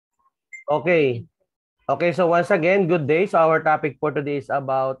Okay. Okay, so once again, good day. So our topic for today is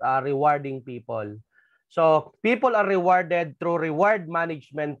about rewarding people. So people are rewarded through reward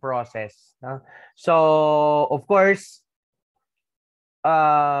management process. So of course,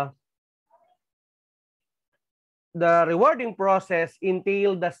 uh, the rewarding process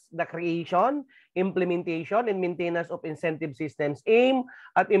entail the creation, implementation, and maintenance of incentive systems aimed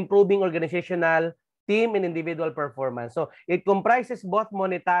at improving organizational, team, and individual performance. So it comprises both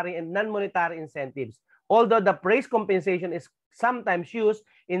monetary and non-monetary incentives. Although the praise compensation is sometimes used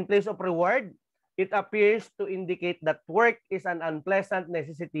in place of reward, it appears to indicate that work is an unpleasant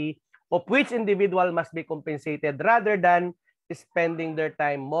necessity of which individual must be compensated rather than spending their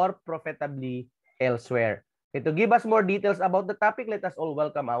time more profitably elsewhere. Okay, to give us more details about the topic, let us all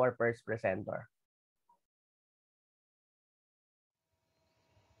welcome our first presenter.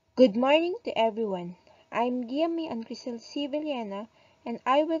 Good morning to everyone. I'm Guillermo Ancrisel Civiliana and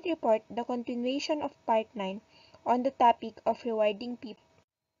I will report the continuation of Part 9 on the topic of rewarding people.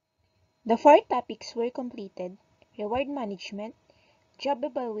 The four topics were completed: reward management, job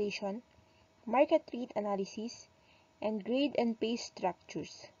evaluation, market rate analysis, and grade and pay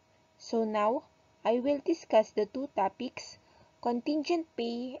structures. So now, I will discuss the two topics, contingent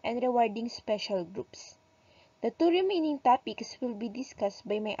pay and rewarding special groups. The two remaining topics will be discussed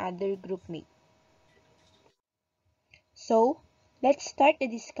by my other groupmate. So, let's start the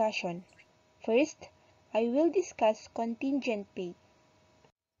discussion. First, I will discuss contingent pay.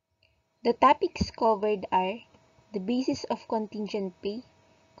 The topics covered are the basis of contingent pay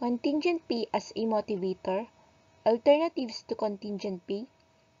as a motivator, alternatives to contingent pay,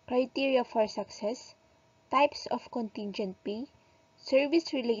 criteria for success, types of contingent pay,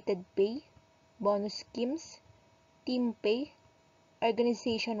 service-related pay, bonus schemes, team pay,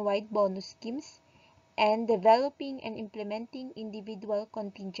 organization-wide bonus schemes, and developing and implementing individual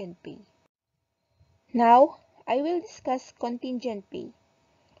contingent pay. Now, I will discuss contingent pay.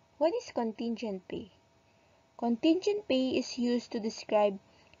 What is contingent pay? Contingent pay is used to describe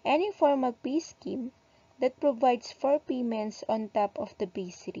any formal pay scheme that provides for payments on top of the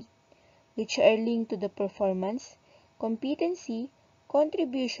base rate, which are linked to the performance, competency,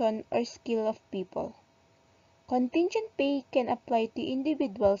 contribution, or skill of people. Contingent pay can apply to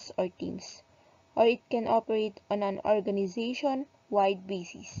individuals or teams, or it can operate on an organization-wide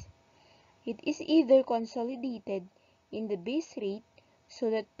basis. It is either consolidated in the base rate so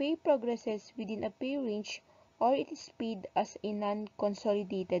that pay progresses within a pay range, or it is paid as a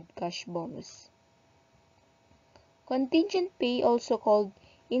non-consolidated cash bonus. Contingent pay, also called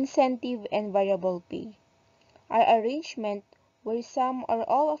incentive and variable pay, are arrangements where some or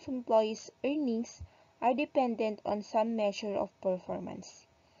all of employees' earnings are dependent on some measure of performance.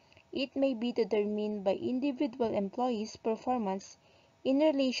 It may be determined by individual employees' performance in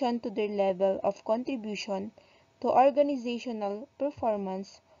relation to their level of contribution to organizational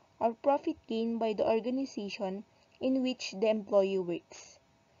performance or profit gained by the organization in which the employee works.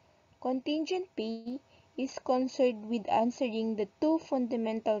 Contingent pay is concerned with answering the two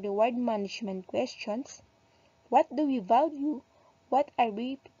fundamental reward management questions: what do we value? What are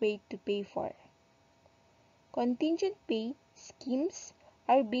we prepared to pay for? Contingent pay schemes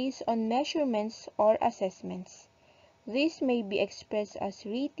are based on measurements or assessments. These may be expressed as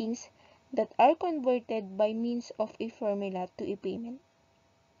ratings that are converted by means of a formula to a payment.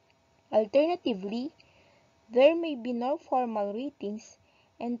 Alternatively, there may be no formal ratings,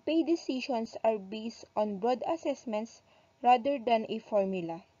 and pay decisions are based on broad assessments rather than a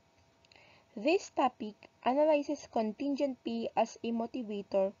formula. This topic analyzes contingent pay as a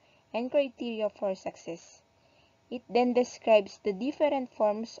motivator and criteria for success. It then describes the different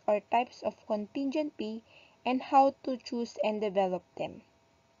forms or types of contingent pay and how to choose and develop them.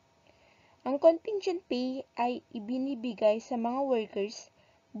 Ang contingent pay ay ibinibigay sa mga workers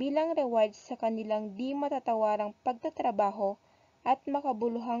bilang reward sa kanilang di matatawarang pagtatrabaho at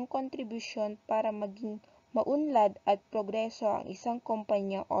makabuluhang kontribusyon para maging maunlad at progreso ang isang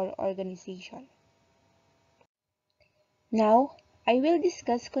kumpanya or organization. Now, I will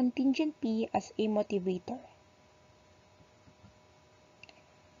discuss contingent pay as a motivator.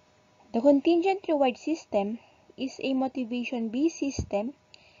 The contingent reward system is a motivation-based system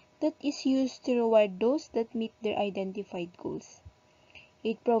that is used to reward those that meet their identified goals.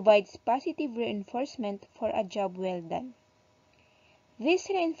 It provides positive reinforcement for a job well done. This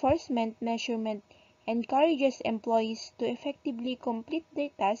reinforcement measurement encourages employees to effectively complete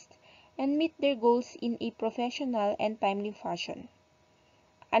their tasks and meet their goals in a professional and timely fashion.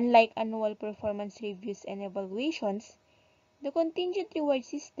 Unlike annual performance reviews and evaluations, the contingent reward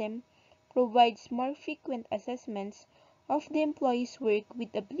system provides more frequent assessments of the employee's work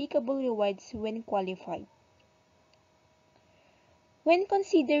with applicable rewards when qualified. When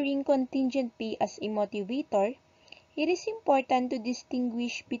considering contingent pay as a motivator, it is important to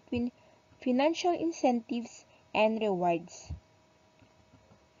distinguish between financial incentives and rewards.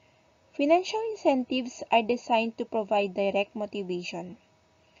 Financial incentives are designed to provide direct motivation.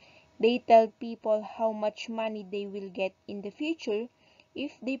 They tell people how much money they will get in the future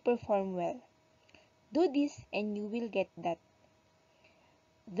if they perform well. Do this and you will get that.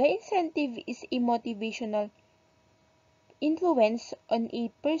 The incentive is a motivational influence on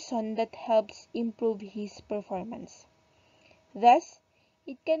a person that helps improve his performance. Thus,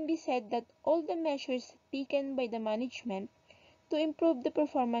 it can be said that all the measures taken by the management to improve the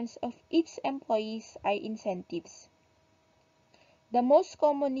performance of its employees are incentives. The most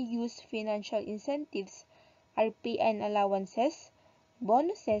commonly used financial incentives are pay and allowances,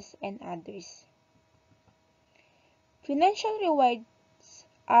 bonuses, and others. Financial rewards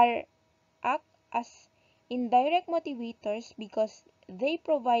act as indirect motivators because they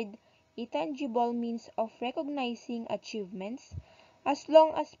provide a tangible means of recognizing achievements as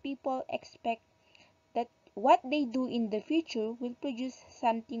long as people expect that what they do in the future will produce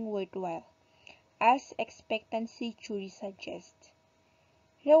something worthwhile, as expectancy theory suggests.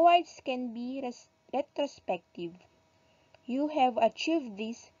 Rewards can be retrospective. You have achieved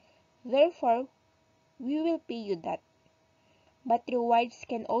this, therefore we will pay you that. But rewards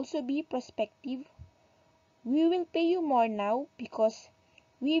can also be prospective. We will pay you more now because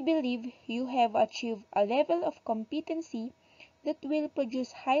we believe you have achieved a level of competency that will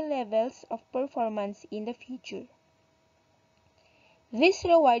produce high levels of performance in the future. These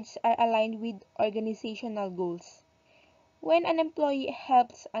rewards are aligned with organizational goals. When an employee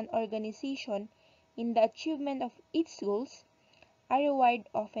helps an organization in the achievement of its goals, a reward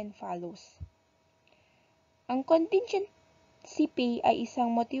often follows. Ang contingency pay ay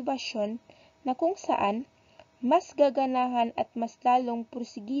isang motibasyon na kung saan mas gaganahan at mas lalong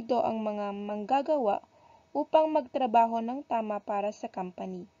porsigido ang mga manggagawa upang magtrabaho ng tama para sa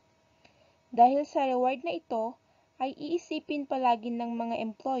company. Dahil sa reward na ito, ay iisipin palagi ng mga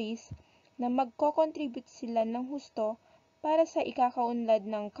employees na magko-contribute sila ng husto para sa ikakaunlad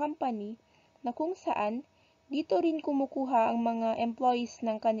ng company na kung saan dito rin kumukuha ang mga employees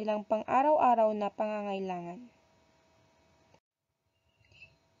ng kanilang pang-araw-araw na pangangailangan.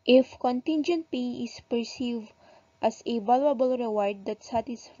 If contingent pay is perceived as a valuable reward that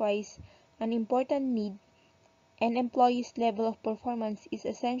satisfies an important need, and employees' level of performance is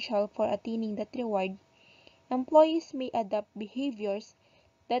essential for attaining that reward, employees may adopt behaviors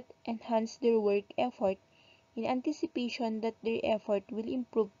that enhance their work effort in anticipation that their effort will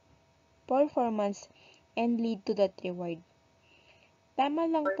improve performance and lead to that reward. Tama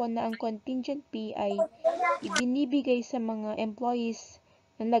lang po na ang contingent pay ay ibinibigay sa mga employees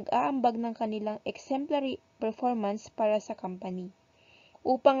na nag-aambag ng kanilang exemplary performance para sa company,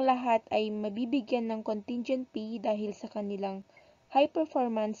 upang lahat ay mabibigyan ng contingent pay dahil sa kanilang high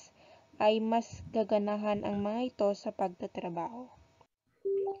performance ay mas gaganahan ang mga ito sa pagtatrabaho.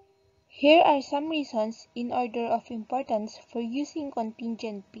 Here are some reasons in order of importance for using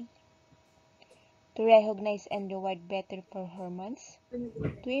contingent pay. To recognize and reward better performance,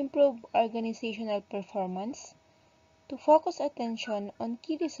 to improve organizational performance, to focus attention on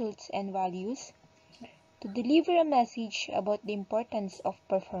key results and values, to deliver a message about the importance of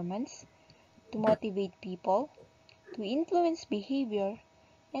performance, to motivate people, to influence behavior,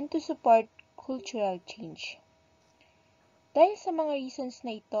 and to support cultural change. Dahil sa mga reasons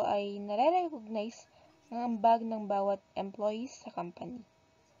na ito ay nare-recognize ang ambag ng bawat employees sa company.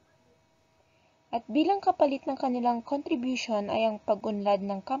 At bilang kapalit ng kanilang contribution ay ang pag-unlad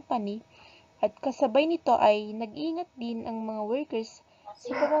ng company at kasabay nito ay nag-iingat din ang mga workers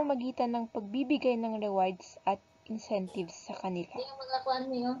sa pamamagitan ng pagbibigay ng rewards at incentives sa kanila.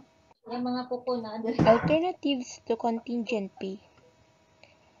 Alternatives to contingent pay.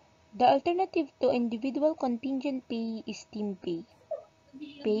 The alternative to individual contingent pay is team pay.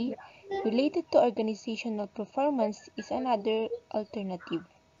 Pay related to organizational performance is another alternative.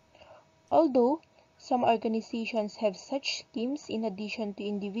 Although some organizations have such schemes in addition to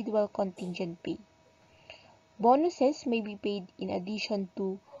individual contingent pay. Bonuses may be paid in addition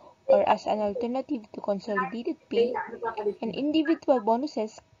to or as an alternative to consolidated pay, and individual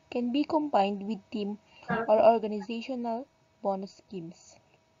bonuses can be combined with team or organizational bonus schemes.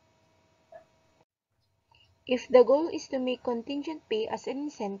 If the goal is to make contingent pay as an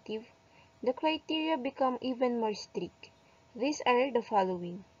incentive, the criteria become even more strict. These are the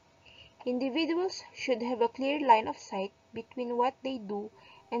following. Individuals should have a clear line of sight between what they do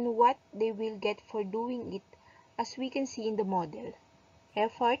and what they will get for doing it, as we can see in the model: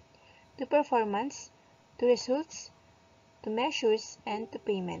 effort to performance, to results, to measures, and to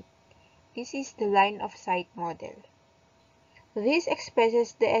payment. This is the line of sight model. This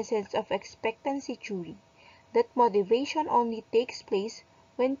expresses the essence of expectancy theory, that motivation only takes place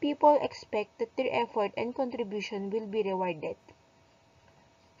when people expect that their effort and contribution will be rewarded.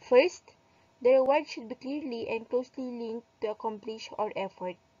 First, the reward should be clearly and closely linked to accomplish or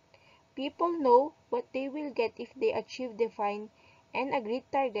effort. People know what they will get if they achieve defined and agreed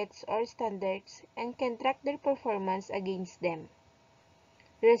targets or standards and can track their performance against them.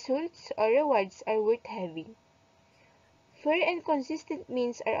 Results or rewards are worth having. Fair and consistent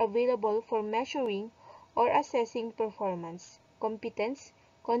means are available for measuring or assessing performance, competence,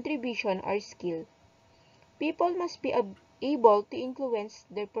 contribution, or skill. People must be able to influence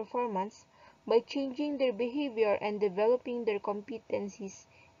their performance by changing their behavior and developing their competencies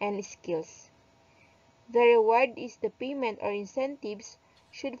and skills. The reward is the payment or incentives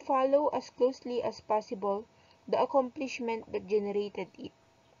should follow as closely as possible the accomplishment that generated it.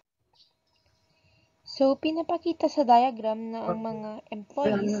 So, pinapakita sa diagram na ang mga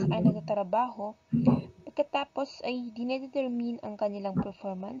employees ay nagtatrabaho, pagkatapos ay dinedetermine ang kanilang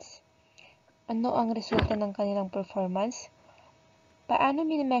performance, ano ang resulta ng kanilang performance, paano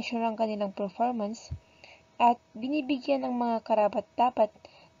minimeasure ang kanilang performance, at binibigyan ng mga karapat-dapat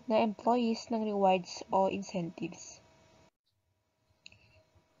na employees ng rewards o incentives.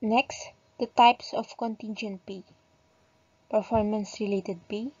 Next, the types of contingent pay: performance-related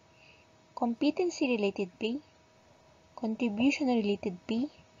pay, competency-related pay, contribution-related pay,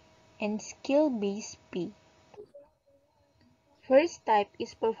 and skill-based pay. First type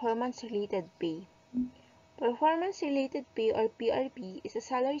is performance-related pay. Performance-related pay or PRP is a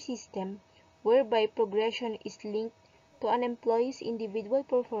salary system whereby progression is linked to an employee's individual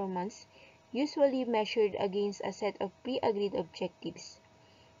performance, usually measured against a set of pre-agreed objectives.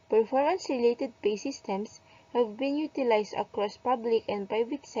 Performance-related pay systems have been utilized across public and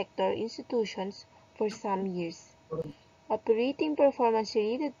private sector institutions for some years. Operating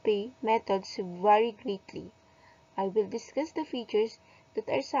performance-related pay methods vary greatly. I will discuss the features that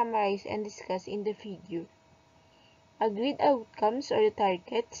are summarized and discussed in the figure. Agreed outcomes or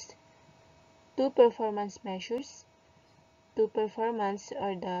targets, two performance measures, two performance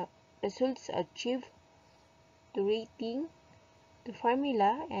or the results achieved, to rating, to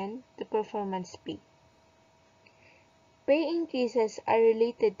formula, and to performance pay. Pay increases are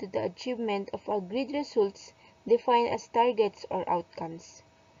related to the achievement of agreed results defined as targets or outcomes.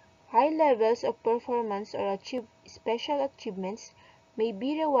 High levels of performance or special achievements may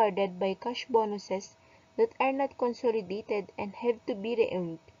be rewarded by cash bonuses that are not consolidated and have to be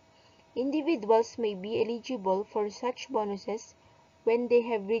re-earned. Individuals may be eligible for such bonuses when they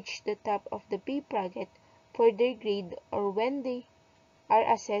have reached the top of the pay bracket for their grade or when they are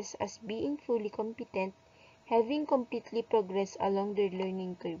assessed as being fully competent, having completely progressed along their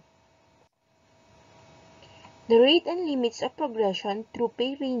learning curve. The rate and limits of progression through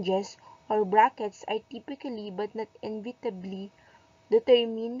pay ranges or brackets are typically but not inevitably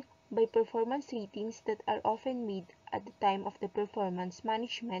determined by performance ratings that are often made at the time of the performance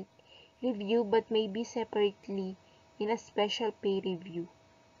management review but may be separately in a special pay review.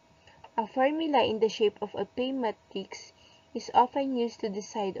 A formula in the shape of a pay matrix is often used to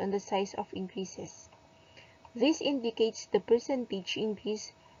decide on the size of increases. This indicates the percentage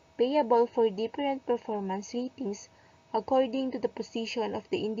increase payable for different performance ratings according to the position of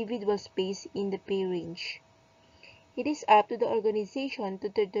the individual's base in the pay range. It is up to the organization to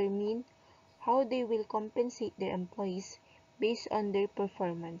determine how they will compensate their employees based on their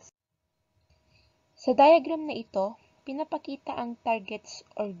performance. Sa diagram na ito, pinapakita ang targets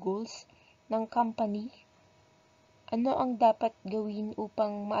or goals ng company, ano ang dapat gawin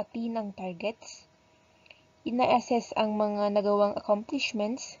upang ma-attain ang targets, ina-assess ang mga nagawang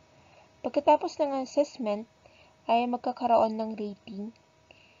accomplishments, pagkatapos ng assessment ay magkakaroon ng rating.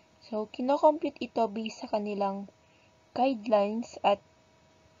 So, kinocompute ito based sa kanilang guidelines at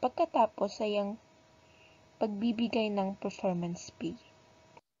pagkatapos ay ang pagbibigay ng performance pay.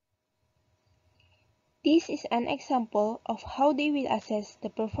 This is an example of how they will assess the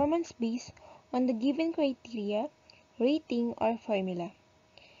performance based on the given criteria, rating, or formula.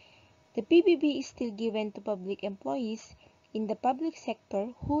 The PBB is still given to public employees in the public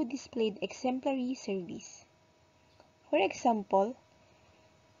sector who displayed exemplary service. For example,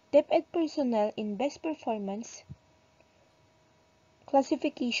 DepEd personnel in best performance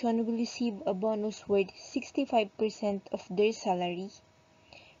classification will receive a bonus worth 65% of their salary,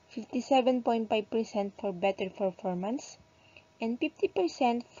 57.5% for better performance, and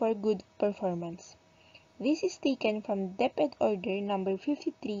 50% for good performance. This is taken from DepEd Order number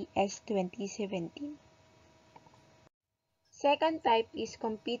 53S 2017. Second type is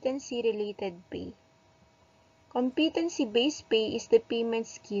competency-related pay. Competency-based pay is the payment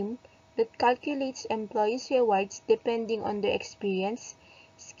scheme that calculates employees' rewards depending on their experience,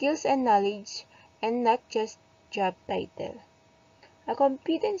 skills, and knowledge, and not just job title. A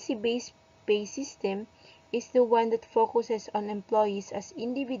competency-based pay system is the one that focuses on employees as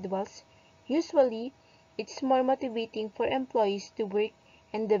individuals. Usually, it's more motivating for employees to work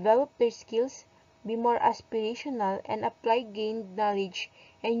and develop their skills, be more aspirational, and apply gained knowledge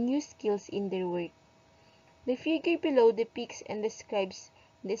and new skills in their work. The figure below depicts and describes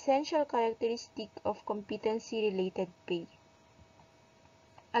the essential characteristic of competency-related pay.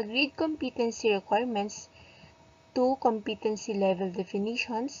 Agreed competency requirements, 2 competency level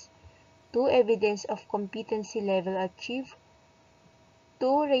definitions, 2 evidence of competency level achieved,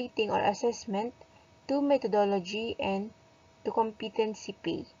 2 rating or assessment, 2 methodology, and 2 competency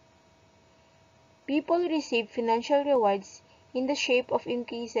pay. People receive financial rewards in the shape of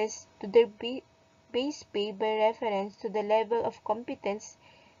increases to their base pay by reference to the level of competence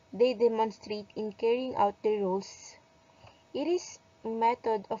they demonstrate in carrying out their roles. It is a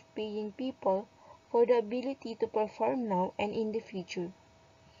method of paying people for the ability to perform now and in the future.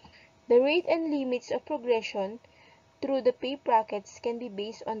 The rate and limits of progression through the pay brackets can be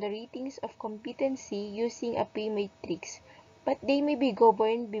based on the ratings of competency using a pay matrix, but they may be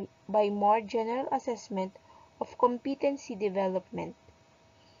governed by more general assessment of competency development.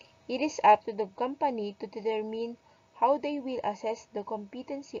 It is up to the company to determine how they will assess the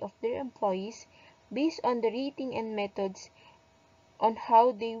competency of their employees based on the rating and methods on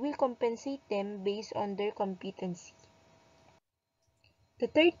how they will compensate them based on their competency. The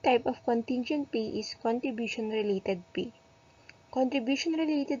third type of contingent pay is contribution-related pay.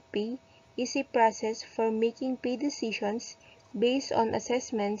 Contribution-related pay is a process for making pay decisions based on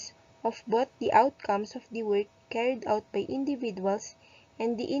assessments of both the outcomes of the work carried out by individuals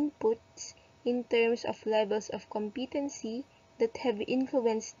and the inputs in terms of levels of competency that have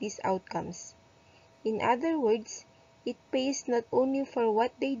influenced these outcomes. In other words, it pays not only for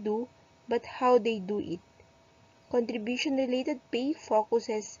what they do, but how they do it. Contribution-related pay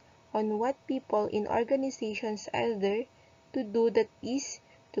focuses on what people in organizations are there to do, that is,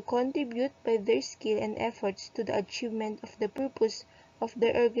 to contribute by their skill and efforts to the achievement of the purpose of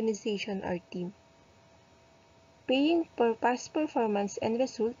their organization or team. Paying for past performance and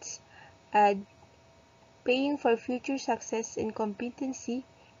results, add paying for future success and competency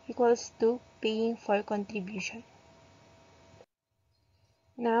equals to paying for contribution.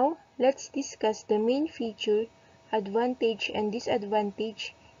 Now, let's discuss the main feature, advantage and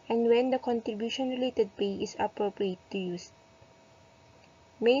disadvantage, and when the contribution-related pay is appropriate to use.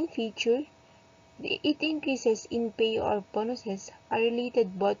 Main feature, the increases in pay or bonuses are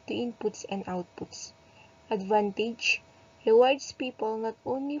related both to inputs and outputs. Advantage, rewards people not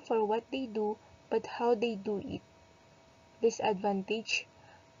only for what they do, but how they do it. Disadvantage,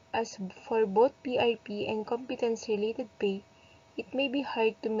 as for both PRP and competence-related pay, it may be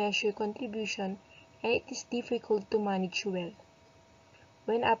hard to measure contribution and it is difficult to manage well.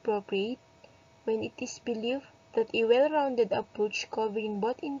 When appropriate, when it is believed that a well-rounded approach covering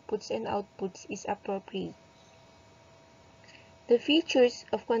both inputs and outputs is appropriate. The features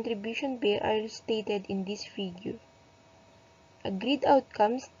of contribution pay are stated in this figure. Agreed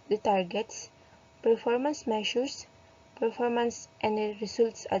outcomes, the targets, performance measures, performance and the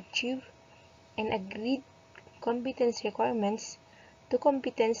results achieved, and agreed competence requirements, 2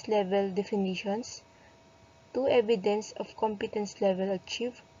 competence level definitions, 2 evidence of competence level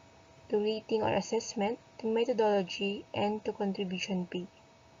achieved, 2 rating or assessment, 2 methodology, and 2 contribution pay.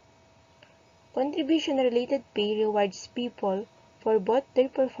 Contribution-related pay rewards people for both their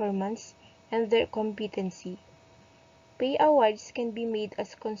performance and their competency. Pay awards can be made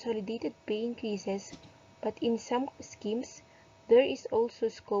as consolidated pay increases, but in some schemes, there is also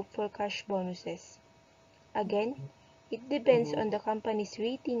scope for cash bonuses. Again, it depends on the company's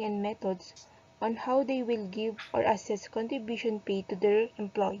rating and methods on how they will give or assess contribution pay to their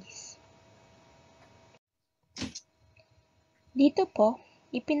employees. Dito po,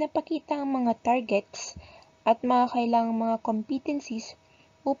 ipinapakita ang mga targets at mga kailangang mga competencies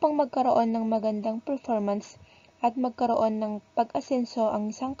upang magkaroon ng magandang performance at magkaroon ng pag-asenso ang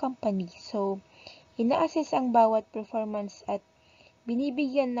isang company. So, ina-assess ang bawat performance at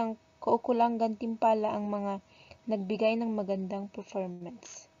binibigyan ng kaukulang gantimpala ang mga nagbigay ng magandang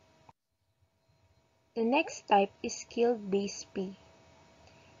performance. The next type is skill-based pay.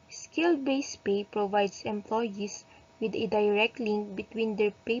 Skill-based pay provides employees with a direct link between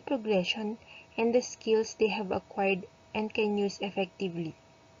their pay progression and the skills they have acquired and can use effectively.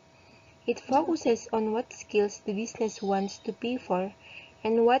 It focuses on what skills the business wants to pay for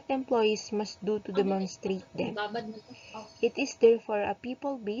and what employees must do to demonstrate them. It is therefore a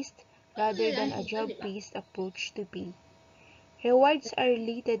people-based rather than a job-based approach to pay. Rewards are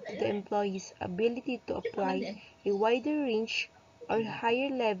related to the employee's ability to apply a wider range or higher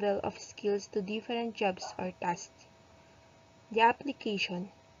level of skills to different jobs or tasks. The application.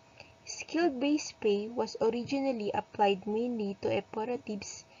 Skill-based pay was originally applied mainly to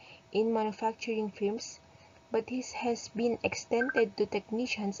operatives in manufacturing firms, but this has been extended to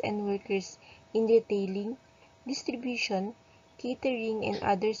technicians and workers in retailing, distribution, catering, and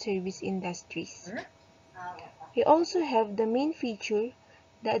other service industries. We also have the main feature,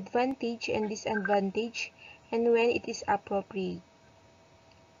 the advantage and disadvantage, and when it is appropriate.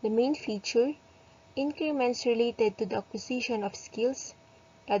 The main feature, increments related to the acquisition of skills.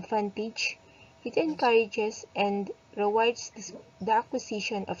 Advantage, it encourages and rewards the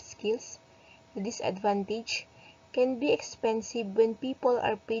acquisition of skills. The disadvantage, can be expensive when people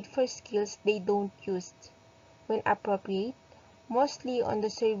are paid for skills they don't use. When appropriate, mostly on the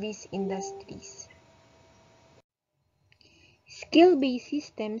service industries. Skill-based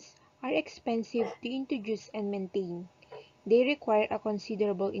systems are expensive to introduce and maintain. They require a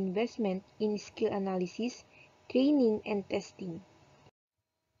considerable investment in skill analysis, training, and testing.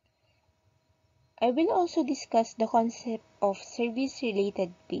 I will also discuss the concept of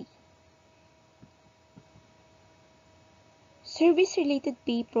service-related pay. Service-related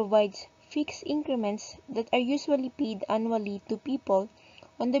pay provides fixed increments that are usually paid annually to people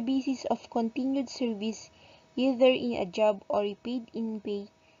on the basis of continued service either in a job or a paid-in-pay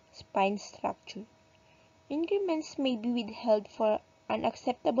spine structure. Increments may be withheld for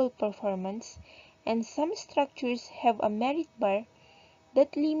unacceptable performance, and some structures have a merit bar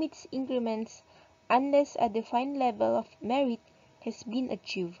that limits increments unless a defined level of merit has been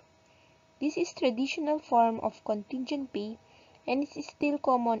achieved. This is traditional form of contingent pay and is still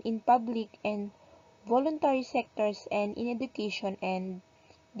common in public and voluntary sectors and in education and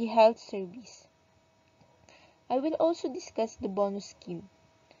the health service. I will also discuss the bonus scheme.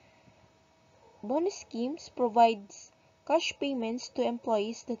 Bonus schemes provides cash payments to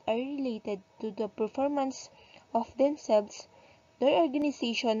employees that are related to the performance of themselves, their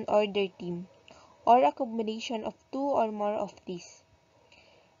organization or their team, or a combination of two or more of these.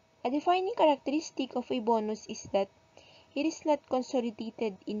 A defining characteristic of a bonus is that it is not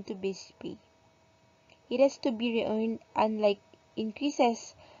consolidated into base pay. It has to be re-earned, unlike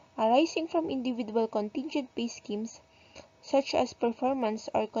increases arising from individual contingent pay schemes such as performance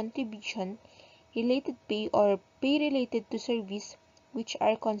or contribution related pay or pay related to service, which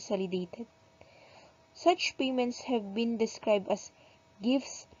are consolidated. Such payments have been described as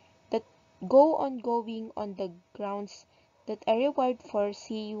gifts that go ongoing on the grounds that a reward for,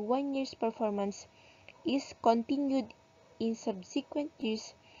 say, 1 year's performance is continued in subsequent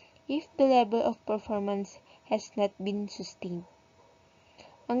years if the level of performance has not been sustained.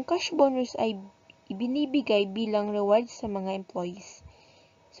 Ang cash bonus ay ibinibigay bilang reward sa mga employees.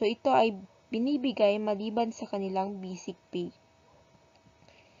 So ito ay binibigay maliban sa kanilang basic pay.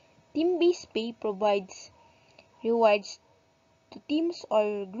 Team-based pay provides rewards to teams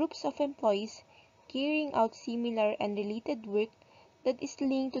or groups of employees carrying out similar and related work that is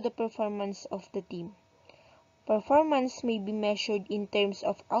linked to the performance of the team. Performance may be measured in terms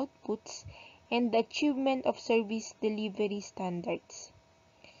of outputs and the achievement of service delivery standards.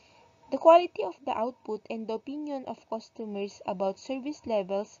 The quality of the output and the opinion of customers about service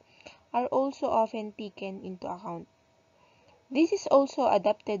levels are also often taken into account. This is also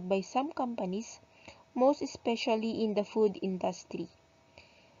adopted by some companies, most especially in the food industry.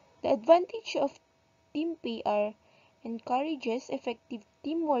 The advantage of team pay are encourages effective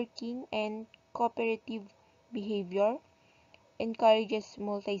team working and cooperative behavior, encourages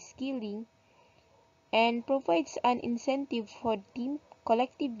multi-skilling, and provides an incentive for team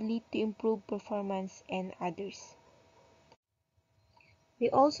collectively to improve performance and others. We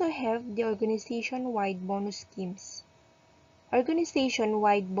also have the organization-wide bonus schemes.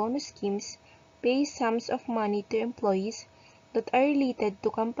 Organization-wide bonus schemes pay sums of money to employees that are related to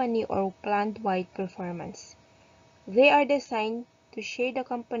company or plant-wide performance. They are designed to share the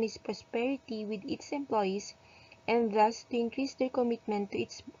company's prosperity with its employees and thus to increase their commitment to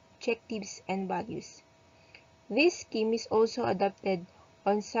its objectives and values. This scheme is also adopted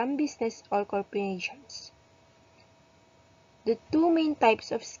on some business or corporations. The two main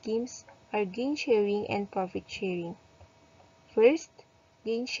types of schemes are gain sharing and profit sharing. First,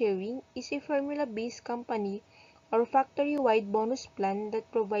 gain sharing is a formula-based company or factory-wide bonus plan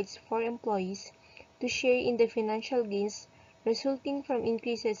that provides for employees to share in the financial gains resulting from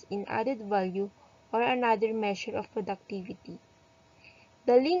increases in added value or another measure of productivity.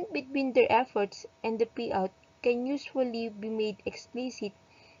 The link between their efforts and the payout can usually be made explicit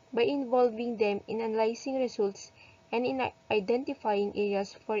by involving them in analyzing results and in identifying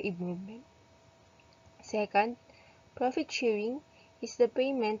areas for improvement. Second, profit sharing is the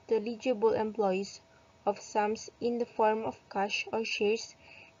payment to eligible employees of sums in the form of cash or shares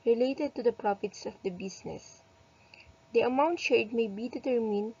related to the profits of the business. The amount shared may be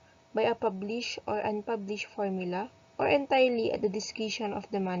determined by a published or unpublished formula or entirely at the discretion of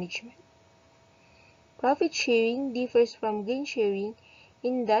the management. Profit sharing differs from gain sharing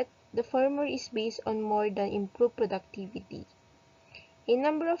in that the former is based on more than improved productivity. A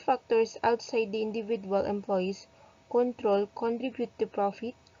number of factors outside the individual employee's control contribute to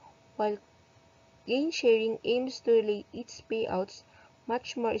profit, while gain sharing aims to relate its payouts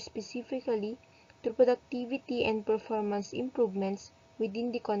much more specifically to productivity and performance improvements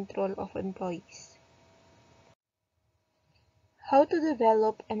within the control of employees. How to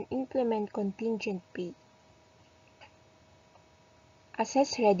develop and implement contingent pay.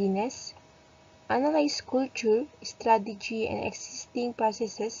 Assess readiness. Analyze culture, strategy, and existing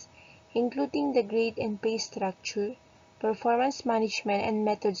processes, including the grade and pay structure, performance management, and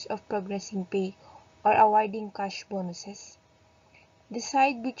methods of progressing pay or awarding cash bonuses.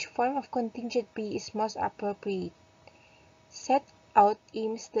 Decide which form of contingent pay is most appropriate. Set out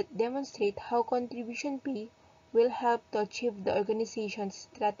aims that demonstrate how contribution pay will help to achieve the organization's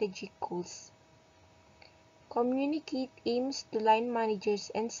strategic goals. Communicate aims to line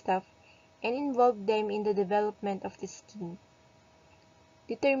managers and staff and involve them in the development of the scheme.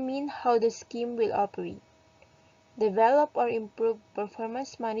 Determine how the scheme will operate. Develop or improve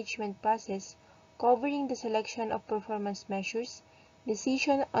performance management process covering the selection of performance measures,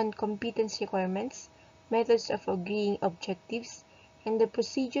 decision on competence requirements, methods of agreeing objectives, and the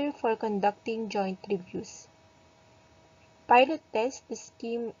procedure for conducting joint reviews. Pilot test the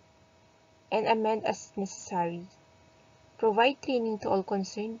scheme and amend as necessary. Provide training to all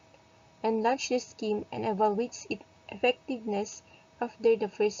concerned, and launch the scheme and evaluates its effectiveness after the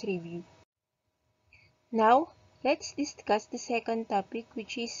first review. Now, let's discuss the second topic,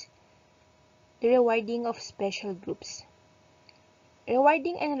 which is the rewarding of special groups.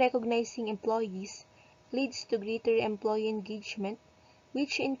 Rewarding and recognizing employees leads to greater employee engagement,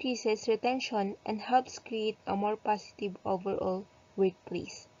 which increases retention and helps create a more positive overall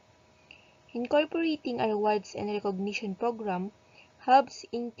workplace. Incorporating a rewards and recognition program helps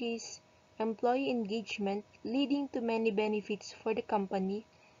increase employee engagement, leading to many benefits for the company,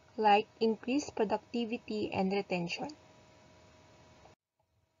 like increased productivity and retention.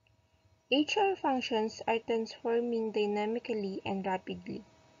 HR functions are transforming dynamically and rapidly.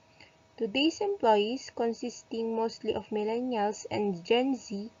 Today's employees, consisting mostly of millennials and Gen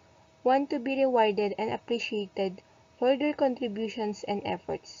Z, want to be rewarded and appreciated for their contributions and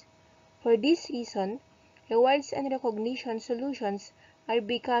efforts. For this reason, rewards and recognition solutions are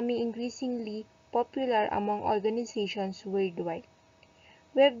becoming increasingly popular among organizations worldwide.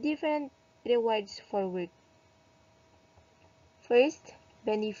 We have different rewards for work. First,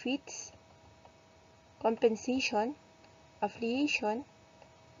 benefits, compensation, affiliation,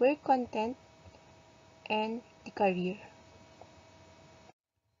 work content, and the career.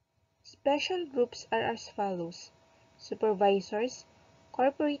 Special groups are as follows: supervisors,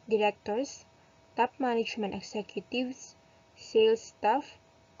 corporate directors, top management executives, sales staff,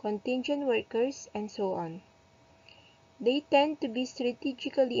 contingent workers, and so on. They tend to be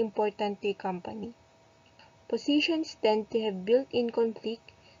strategically important to a company. Positions tend to have built-in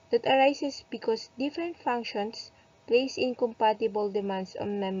conflict that arises because different functions place incompatible demands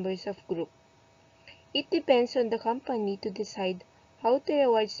on members of group. It depends on the company to decide how to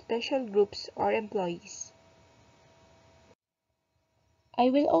reward special groups or employees. I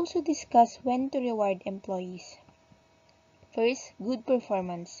will also discuss when to reward employees. First, good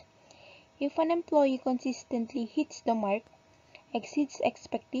performance. If an employee consistently hits the mark, exceeds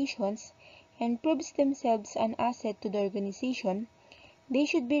expectations, and proves themselves an asset to the organization, they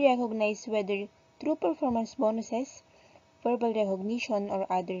should be recognized whether through performance bonuses, verbal recognition, or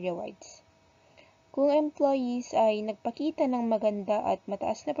other rewards. Kung employees ay nagpakita ng maganda at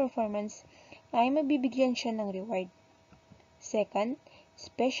mataas na performance, ay mabibigyan siya ng reward. Second,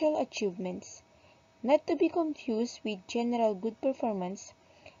 special achievements. Not to be confused with general good performance,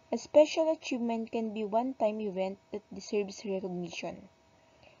 a special achievement can be one-time event that deserves recognition.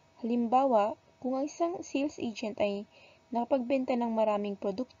 Halimbawa, kung ang isang sales agent ay nakapagbenta ng maraming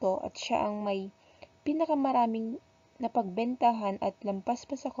produkto at siya ang may pinakamaraming napagbentahan at lampas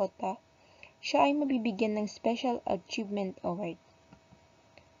pa sa kota, siya ay mabibigyan ng Special Achievement Award.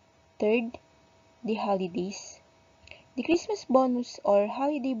 Third, the holidays. The Christmas bonus or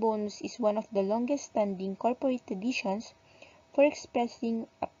holiday bonus is one of the longest-standing corporate traditions for expressing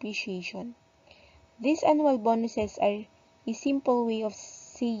appreciation. These annual bonuses are a simple way of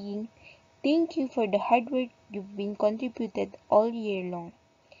saying thank you for the hard work you've been contributed all year long.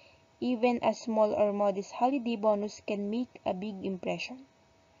 Even a small or modest holiday bonus can make a big impression.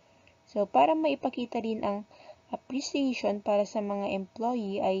 So, para maipakita rin ang appreciation para sa mga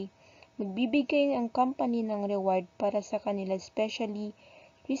employee ay magbibigay ang company ng reward para sa kanila, especially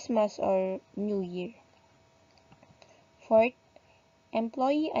Christmas or New Year. Fourth,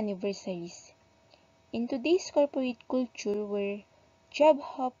 employee anniversaries. In today's corporate culture where job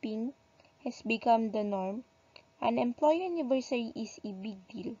hopping has become the norm, an employee anniversary is a big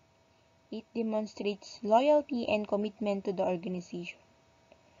deal. It demonstrates loyalty and commitment to the organization.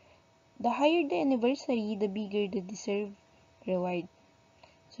 The higher the anniversary, the bigger the deserved reward.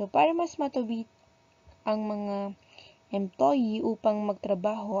 So, para mas matuwid ang mga employee upang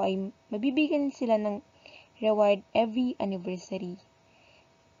magtrabaho ay mabibigyan sila ng reward every anniversary.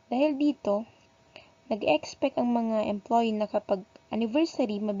 Dahil dito, nag-expect ang mga employee na kapag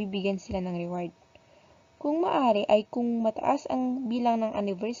anniversary, mabibigyan sila ng reward. Kung maaari ay kung mataas ang bilang ng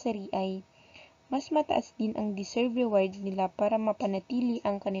anniversary ay mas mataas din ang deserved rewards nila para mapanatili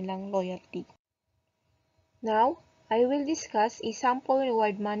ang kanilang loyalty. Now, I will discuss a sample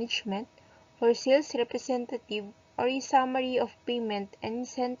reward management for sales representative or a summary of payment and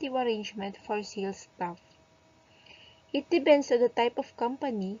incentive arrangement for sales staff. It depends on the type of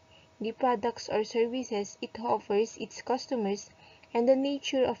company, the products or services it offers its customers, and the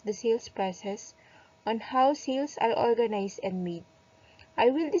nature of the sales process on how sales are organized and made. I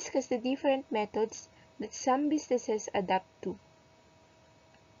will discuss the different methods that some businesses adapt to.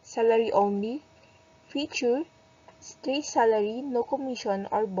 Salary only, feature, straight salary, no commission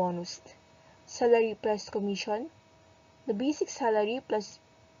or bonus. Salary plus commission, the basic salary plus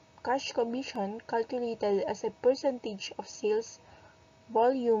cash commission calculated as a percentage of sales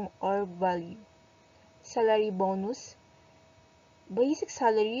volume or value. Salary bonus, basic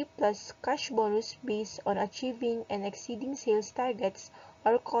salary plus cash bonus based on achieving and exceeding sales targets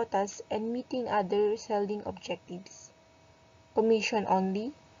or quotas and meeting other selling objectives. Commission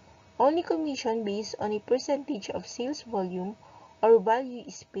only commission based on a percentage of sales volume or value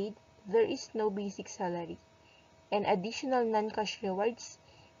is paid, there is no basic salary, and additional non-cash rewards,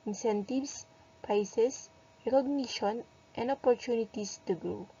 incentives, prizes, recognition, and opportunities to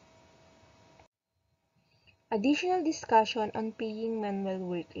grow. Additional discussion on paying manual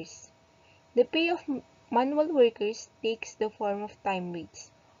workers. The pay of manual workers takes the form of time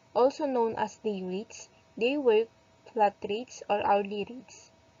rates, also known as day rates, day work, flat rates, or hourly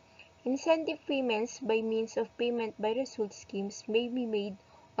rates. Incentive payments by means of payment by result schemes may be made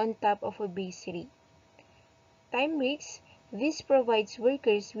on top of a base rate. Time rates, this provides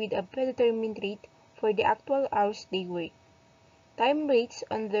workers with a predetermined rate for the actual hours they work. Time rates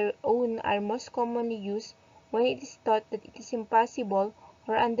on their own are most commonly used when it is thought that it is impossible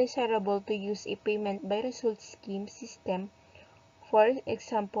or undesirable to use a payment by result scheme system, for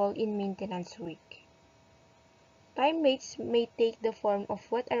example in maintenance work. Time rates may take the form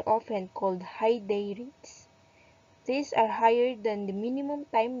of what are often called high day rates. These are higher than the minimum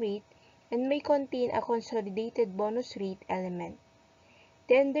time rate and may contain a consolidated bonus rate element.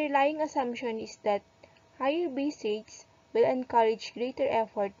 The underlying assumption is that higher base rates will encourage greater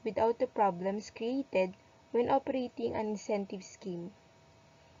effort without the problems created when operating an incentive scheme.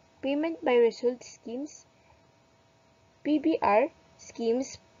 Payment by result schemes, PBR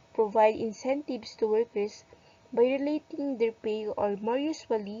schemes provide incentives to workers by relating their pay, or more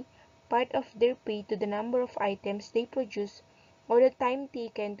usually, part of their pay, to the number of items they produce or the time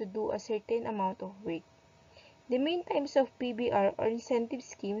taken to do a certain amount of work. The main types of PBR or incentive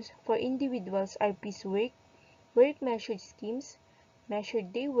schemes for individuals are piecework, work measured schemes,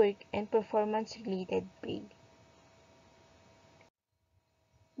 measured day work, and performance-related pay.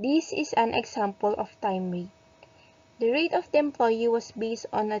 This is an example of time rate. The rate of the employee was based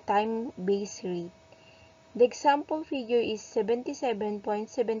on a time-based rate. The example figure is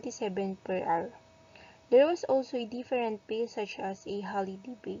 77.77 per hour. There was also a different pay such as a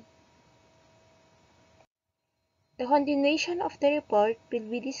holiday pay. The continuation of the report will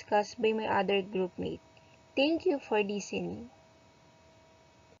be discussed by my other groupmate. Thank you for listening.